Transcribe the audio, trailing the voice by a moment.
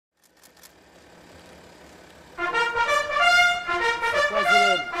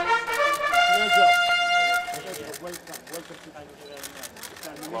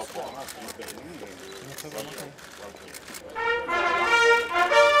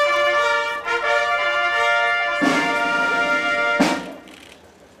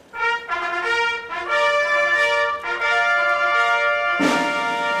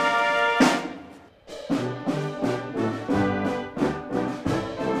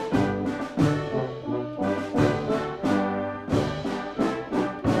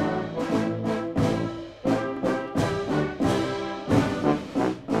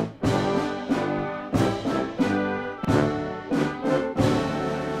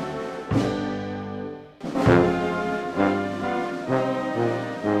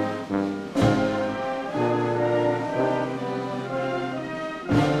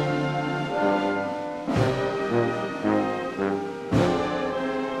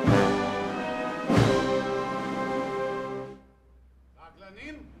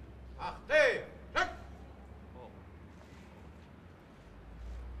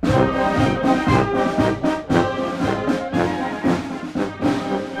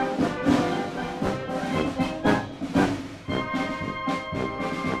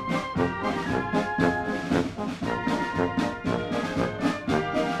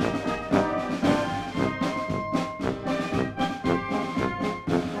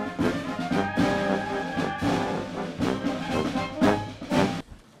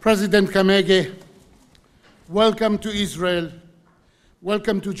President Kamege, welcome to Israel,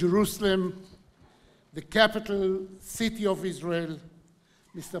 welcome to Jerusalem, the capital city of Israel,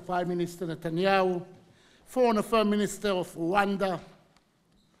 Mr. Prime Minister Netanyahu, Foreign Affairs Minister of Rwanda.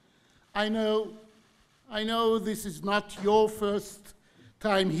 I know this is not your first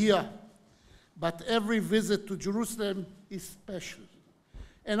time here, but every visit to Jerusalem is special.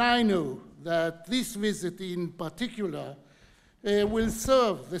 And I know that this visit in particular will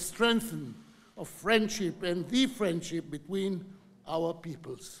serve the strengthening of friendship and the friendship between our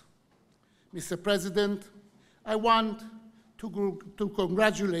peoples. Mr. President, I want to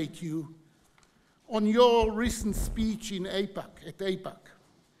congratulate you on your recent speech at AIPAC.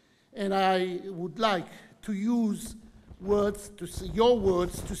 And I would like to use your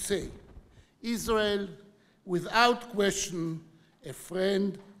words to say, Israel, without question, a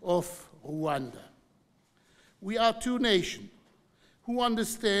friend of Rwanda. We are two nations who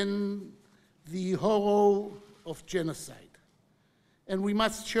understand the horror of genocide, and we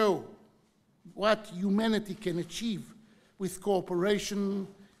must show what humanity can achieve with cooperation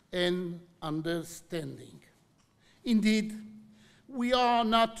and understanding. Indeed, we are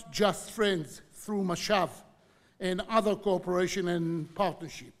not just friends through Mashav and other cooperation and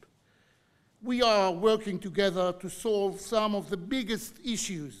partnership. We are working together to solve some of the biggest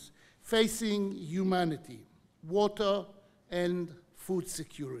issues facing humanity: water and food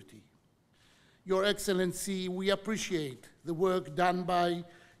security. Your Excellency, we appreciate the work done by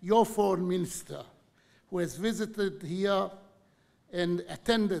your Foreign Minister, who has visited here and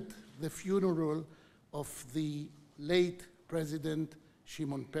attended the funeral of the late President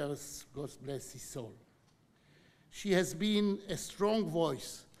Shimon Peres, God bless his soul. She has been a strong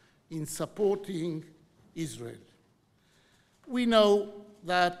voice in supporting Israel. We know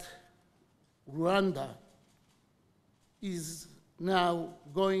that Rwanda is now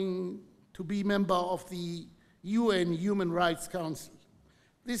going to be member of the UN Human Rights Council.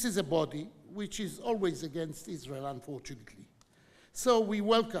 This is a body which is always against Israel, unfortunately. So we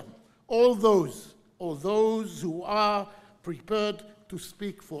welcome all those who are prepared to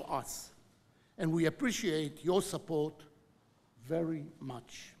speak for us. And we appreciate your support very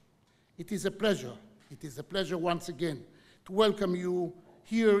much. It is a pleasure once again to welcome you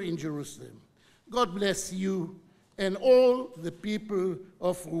here in Jerusalem. God bless you and all the people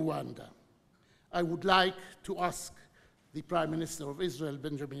of Rwanda. I would like to ask the Prime Minister of Israel,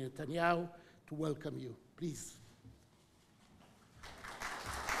 Benjamin Netanyahu, to welcome you. Please.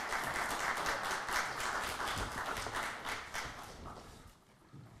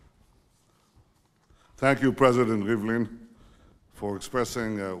 Thank you, President Rivlin, for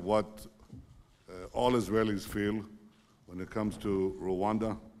expressing what all Israelis feel when it comes to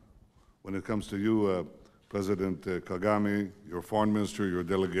Rwanda, when it comes to you, President Kagame, your foreign minister, your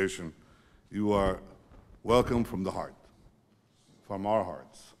delegation. You are welcome from the heart, from our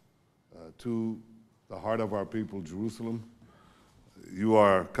hearts, to the heart of our people, Jerusalem. You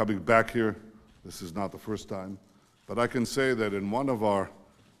are coming back here. This is not the first time. But I can say that in one of our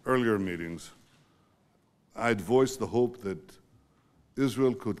earlier meetings, I'd voiced the hope that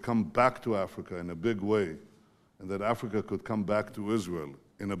Israel could come back to Africa in a big way, and that Africa could come back to Israel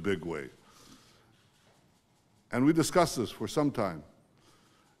in a big way. And we discussed this for some time.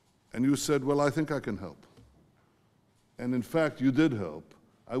 And you said, well, I think I can help. And in fact, you did help.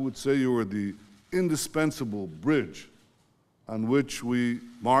 I would say you were the indispensable bridge on which we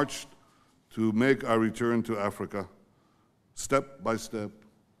marched to make our return to Africa, step by step,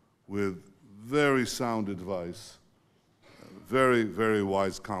 with very sound advice, very, very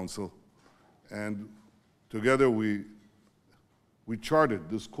wise counsel. And together we charted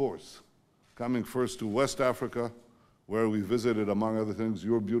this course, coming first to West Africa, where we visited, among other things,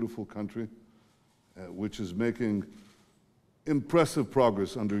 your beautiful country, which is making impressive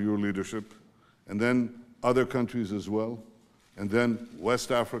progress under your leadership, and then other countries as well, and then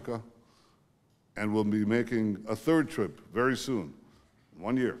West Africa, and we'll be making a third trip very soon,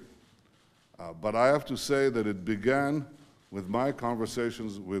 1 year. But I have to say that it began with my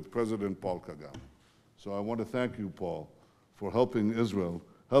conversations with President Paul Kagame. So I want to thank you, Paul, for helping Israel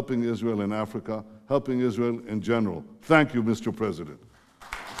in Africa, helping Israel in general. Thank you, Mr. President.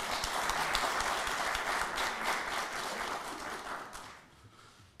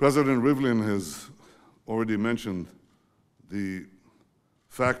 President Rivlin has already mentioned the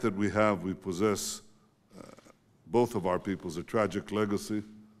fact that we possess, both of our peoples, a tragic legacy,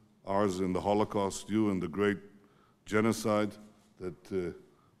 ours in the Holocaust, you in the great genocide that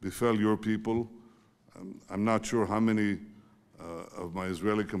befell your people. I'm not sure how many of my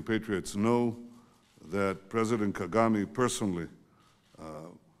Israeli compatriots know that President Kagame personally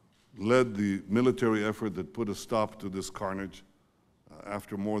led the military effort that put a stop to this carnage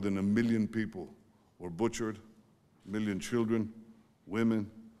after more than 1 million people were butchered, 1 million children, women,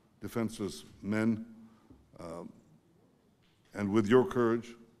 defenseless men. And with your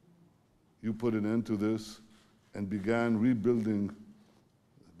courage, you put an end to this and began rebuilding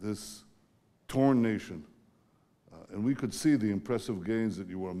this torn nation. And we could see the impressive gains that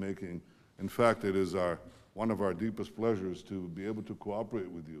you were making. In fact, it is one of our deepest pleasures to be able to cooperate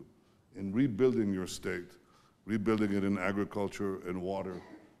with you in rebuilding your state, rebuilding it in agriculture and water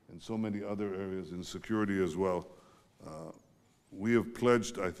and so many other areas, in security as well. We have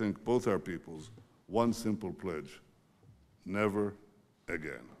pledged, I think, both our peoples, one simple pledge: never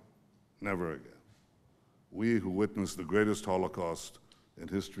again. Never again. We who witnessed the greatest Holocaust in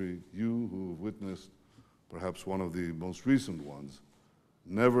history, you who have witnessed perhaps one of the most recent ones,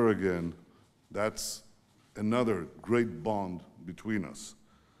 never again. That's another great bond between us.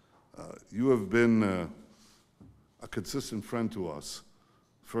 You have been a consistent friend to us,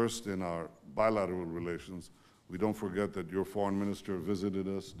 first in our bilateral relations. We don't forget that your foreign minister visited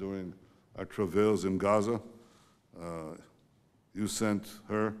us during our travails in Gaza. You sent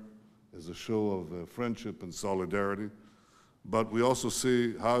her as a show of friendship and solidarity. But we also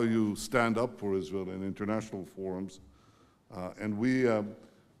see how you stand up for Israel in international forums.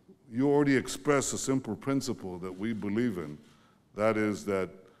 You already express a simple principle that we believe in. That is that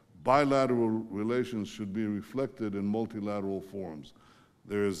bilateral relations should be reflected in multilateral forums.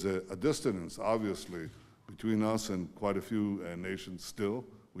 There is a distance, obviously, between us and quite a few nations still.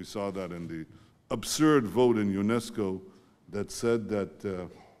 We saw that in the absurd vote in UNESCO that said that,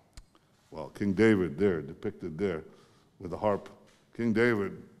 King David there, depicted there with a harp, King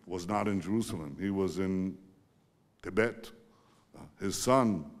David was not in Jerusalem. He was in Tibet. His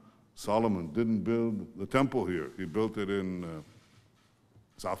son, Solomon, didn't build the temple here. He built it in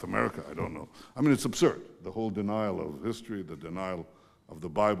South America, I don't know. I mean, it's absurd, the whole denial of history, the denial of the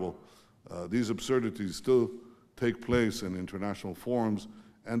Bible. These absurdities still take place in international forums,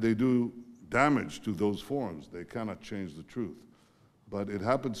 and they do damage to those forums. They cannot change the truth. But it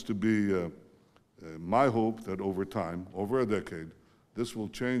happens to be my hope that over time, over a decade, this will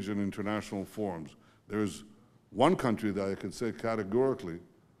change in international forums. There's one country that I can say categorically,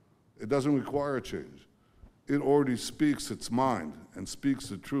 it doesn't require a change. It already speaks its mind and speaks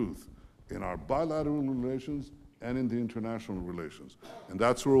the truth in our bilateral relations and in the international relations. And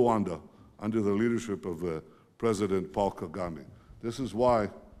that's Rwanda, under the leadership of President Paul Kagame. This is why,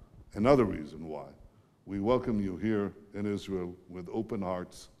 another reason why, we welcome you here in Israel with open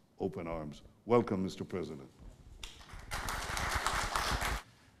hearts, open arms. Welcome, Mr. President.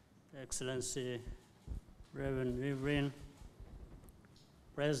 Excellency, Reverend Rivlin,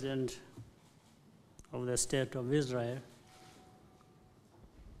 President of the State of Israel,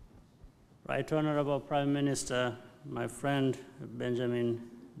 Right Honorable Prime Minister, my friend Benjamin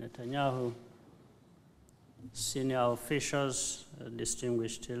Netanyahu, senior officials,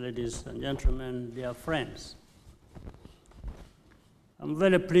 distinguished ladies and gentlemen, dear friends. I'm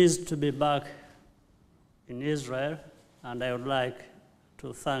very pleased to be back in Israel, and I would like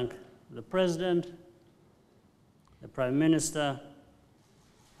to thank the President, the Prime Minister,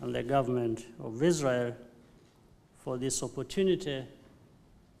 and the government of Israel for this opportunity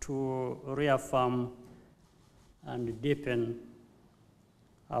to reaffirm and deepen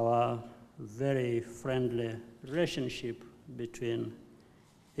our very friendly relationship between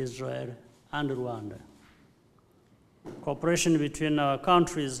Israel and Rwanda. Cooperation between our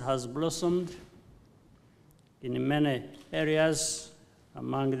countries has blossomed in many areas,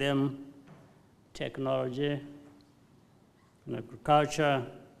 among them technology, and agriculture,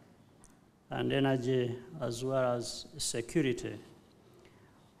 and energy, as well as security.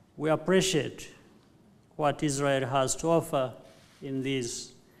 We appreciate what Israel has to offer in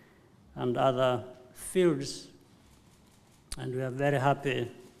these and other fields, and we are very happy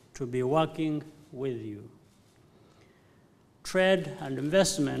to be working with you. Trade and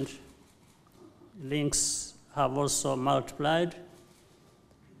investment links have also multiplied.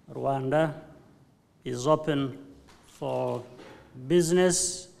 Rwanda is open for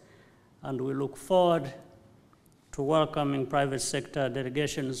business, and we look forward to welcoming private sector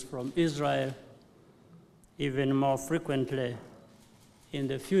delegations from Israel even more frequently in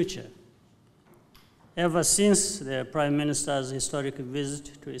the future. Ever since the Prime Minister's historic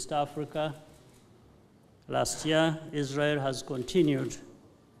visit to East Africa last year, Israel has continued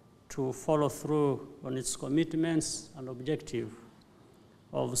to follow through on its commitments and objective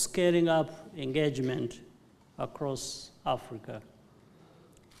of scaling up engagement across Africa.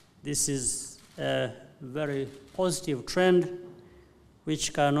 This is a very positive trend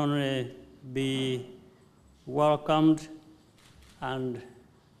which can only be welcomed and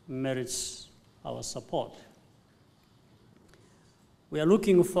merits our support. We are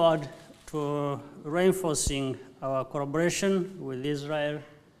looking forward to reinforcing our collaboration with Israel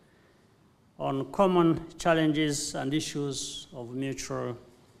on common challenges and issues of mutual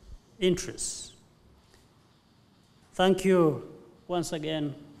interest. Thank you once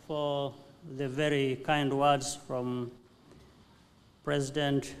again for the very kind words from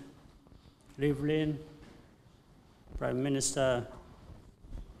President Rivlin, Prime Minister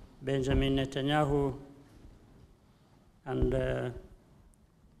Benjamin Netanyahu, and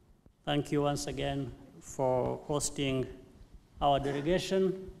thank you once again for hosting our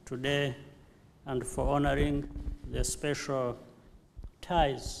delegation today and for honoring the special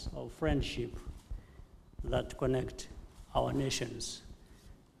ties of friendship that connect our nations.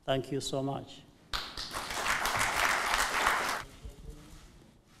 Thank you so much.